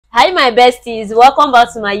Hi my besties, welcome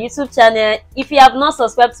back to my YouTube channel. If you have not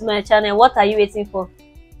subscribed to my channel, what are you waiting for?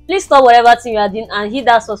 Please stop whatever thing you are doing and hit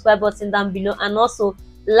that subscribe button down below, and also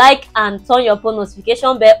like and turn your phone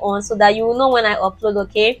notification bell on so that you will know when I upload.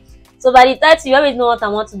 Okay, so by the title you already know what I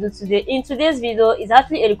want to do today. In today's video is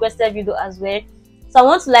actually a requested video as well, so I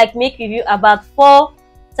want to make review about 4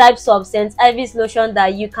 types of St. Ives lotion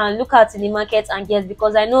that you can look at in the market and get,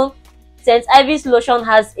 because I know St. Ives lotion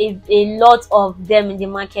has a lot of them in the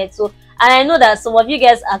market. So, and I know that some of you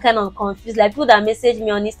guys are kind of confused, like people that message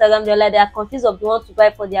me on Instagram, they're like they are confused of the one to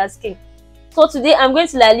buy for their skin. So today I'm going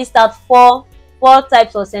to list out four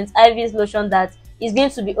types of St. Ives lotion that is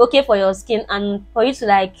going to be okay for your skin, and for you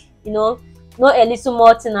to know a little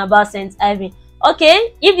more thing about St. Ives.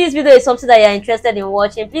 Okay, if this video is something that you're interested in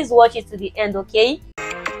watching, please watch it to the end. Okay.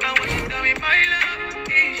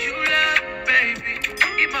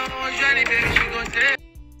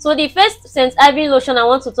 So the first St. Ives lotion I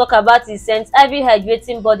want to talk about is St. Ives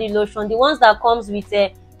hydrating body lotion, the ones that comes with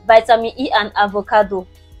vitamin E and avocado.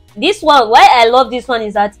 This one, why I love this one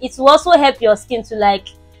is that it will also help your skin to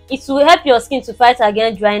fight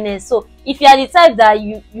against dryness. So if you are the type that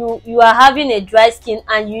you are having a dry skin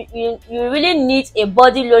and you really need a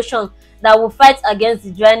body lotion that will fight against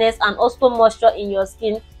the dryness and also moisture in your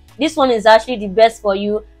skin, this one is actually the best for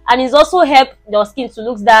you, and it's also help your skin to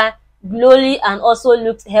look that glowy and also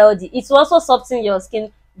looks healthy. It will also soften your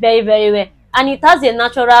skin very well, and it has a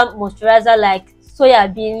natural moisturizer like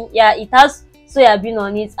soya bean. Yeah, it has soya bean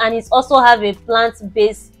on it, and it also have a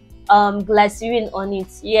plant-based glycerin on it.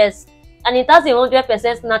 Yes, and it has a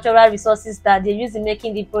 100% natural resources that they use in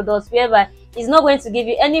making the products, whereby it's not going to give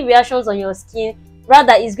you any reactions on your skin.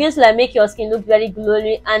 Rather, it's going to make your skin look very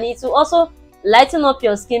glowy, and it will also lighten up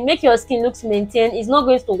your skin, make your skin look maintained. It's not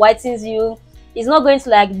going to whiten you, it's not going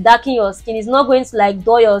to darken your skin, it's not going to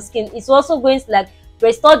dull your skin. It's also going to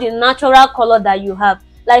restore the natural color that you have.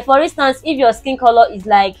 Like for instance, if your skin color is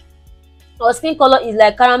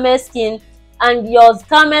caramel skin and your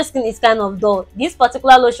caramel skin is kind of dull, this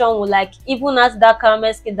particular lotion will even out that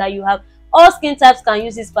caramel skin that you have. All skin types can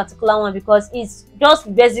use this particular one because it's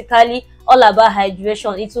just basically all about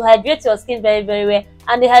hydration. It will hydrate your skin very well,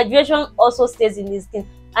 and the hydration also stays in the skin,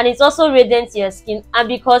 and it also radiates your skin. And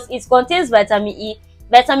because it contains vitamin E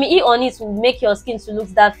on it will make your skin to look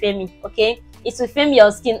that firmy. Okay, it will firm your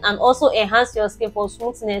skin and also enhance your skin for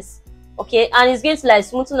smoothness. Okay, and it's going to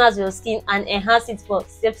smoothen out your skin and enhance it for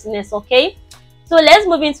safetyness. Okay, so let's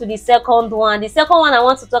move into the second one. The second one I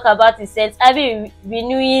want to talk about is St. Ives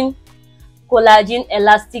renewing collagen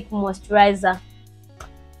elastic moisturizer.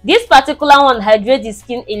 This particular one hydrates the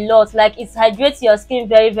skin a lot. It hydrates your skin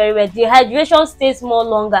very well. The hydration stays more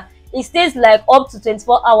longer. It stays up to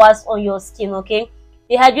 24 hours on your skin. Okay,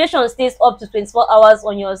 the hydration stays up to 24 hours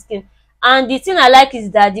on your skin, and the thing I like is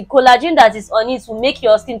that the collagen that is on it will make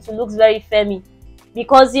your skin to look very firmy,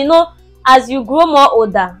 because as you grow more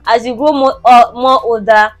older,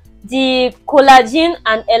 the collagen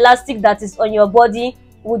and elastic that is on your body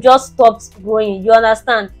will just stop growing. You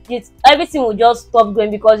understand? Everything will just stop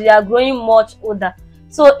growing because you are growing much older.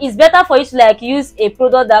 So it's better for you to use a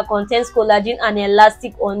product that contains collagen and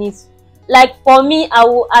elastic on it. For me, I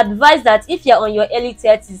will advise that if you're on your early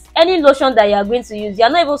 30s, any lotion that you are going to use,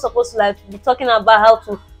 you're not even supposed to be talking about how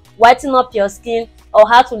to whiten up your skin or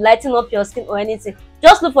how to lighten up your skin or anything.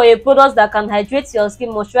 Just look for a product that can hydrate your skin,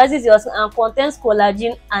 moisturizes your skin, and contains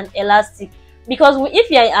collagen and elastic. Because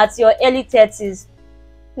if you're at your early 30s,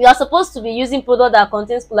 you are supposed to be using product that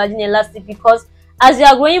contains collagen and elastic, because as you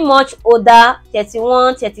are growing much older,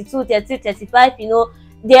 31, 32, 30, 35,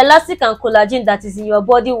 the elastic and collagen that is in your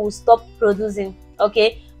body will stop producing.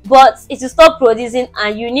 Okay, but it will stop producing,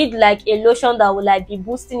 and you need a lotion that will be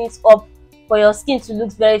boosting it up for your skin to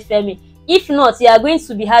look very firmy. If not, you are going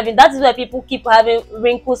to be having, that is why people keep having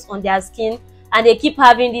wrinkles on their skin, and they keep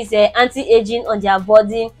having this anti-aging on their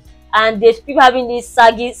body, and they keep having this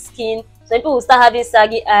saggy skin. Some people will start having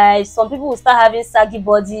saggy eyes, some people will start having saggy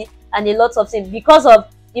body, and a lot of things, because of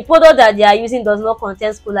the product that they are using does not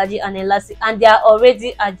contain collagen and elastic, and they are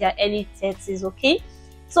already at their early 30s. Okay,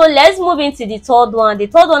 so let's move into the third one. The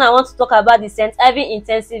third one I want to talk about is St. Ives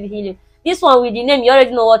Intensive Healing. This one, with the name, you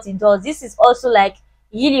already know what it does. This is also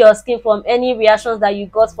heal your skin from any reactions that you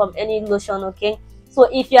got from any lotion. Okay, so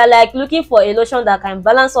if you are looking for a lotion that can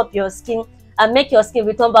balance up your skin and make your skin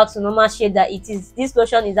return back to normal shade that it is, this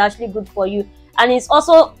lotion is actually good for you. And it's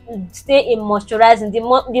also stay in moisturizing.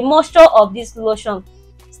 The moisture of this lotion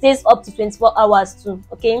stays up to 24 hours too.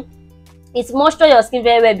 Okay, it moisture your skin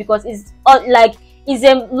very well, because it's it's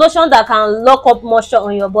a lotion that can lock up moisture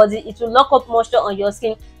on your body. It will lock up moisture on your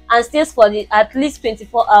skin and stays for at least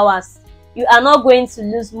 24 hours. you are not going to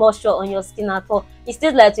lose moisture on your skin at all. It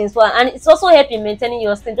stays like 24 hours, and it's also help in maintaining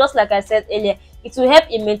your skin. Just like I said earlier, it will help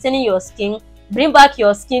in maintaining your skin, bring back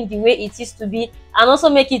your skin the way it used to be, and also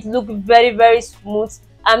make it look very, very smooth,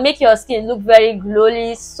 and make your skin look very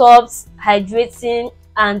glowy, soft, hydrating,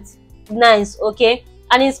 and nice. Okay,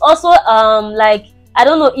 and it's also like, I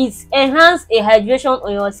don't know, it's enhance a hydration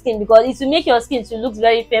on your skin, because it will make your skin to look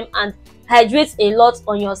very firm and hydrate a lot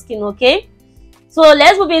on your skin. Okay, so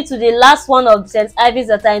let's move into the last one of St. Ives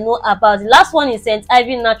that I know about. The last one is St.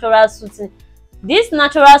 Ives Natural Soothing. This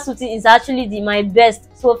natural soothing is actually my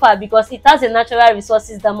best so far, because it has a natural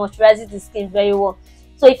resources that moisturizes the skin very well.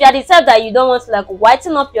 So if you are the type that you don't want to like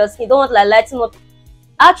whiten up your skin, don't want to like lighten up,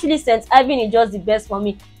 actually St. Ives is just the best for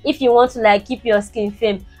me. If you want to like keep your skin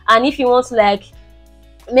firm, and if you want to like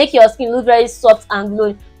make your skin look very soft and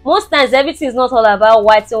glowing. Most times everything is not all about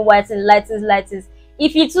lightening, lightens.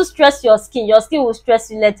 If you too stress your skin will stress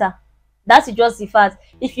you later. That's just the fact.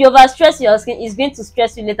 If you overstress your skin, it's going to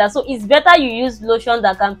stress you later. So it's better you use lotion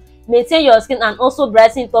that can maintain your skin and also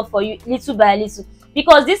brighten it up for you little by little,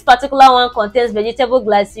 because this particular one contains vegetable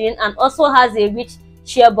glycerin and also has a rich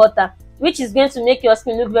shea butter, which is going to make your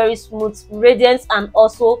skin look very smooth, radiant, and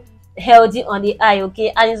also healthy on the eye.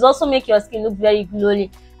 Okay, and it's also make your skin look very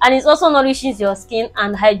glowy, and it also nourishes your skin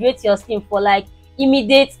and hydrates your skin for like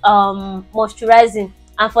immediate moisturizing,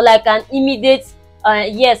 and for like an immediate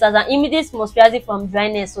yes, as an immediate moisturizing from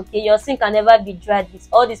dryness. Okay, your skin can never be dried with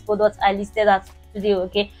all these products I listed out today.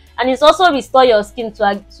 Okay, and it's also restore your skin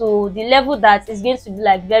to the level that is going to be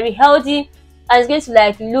like very healthy, and it's going to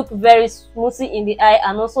like look very smoothly in the eye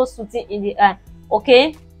and also soothing in the eye.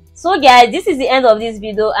 Okay, so guys, this is the end of this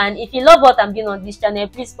video, and if you love what I'm doing on this channel,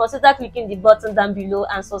 please consider clicking the button down below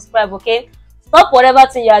and subscribe. Okay, stop whatever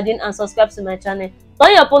thing you are doing and subscribe to my channel.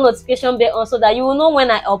 Turn your phone notification bell on so that you will know when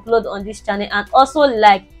I upload on this channel, and also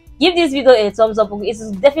like, give this video a thumbs up. It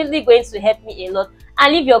is definitely going to help me a lot,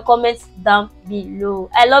 and leave your comments down below.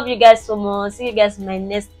 I love you guys so much. See you guys in my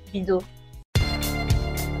next video.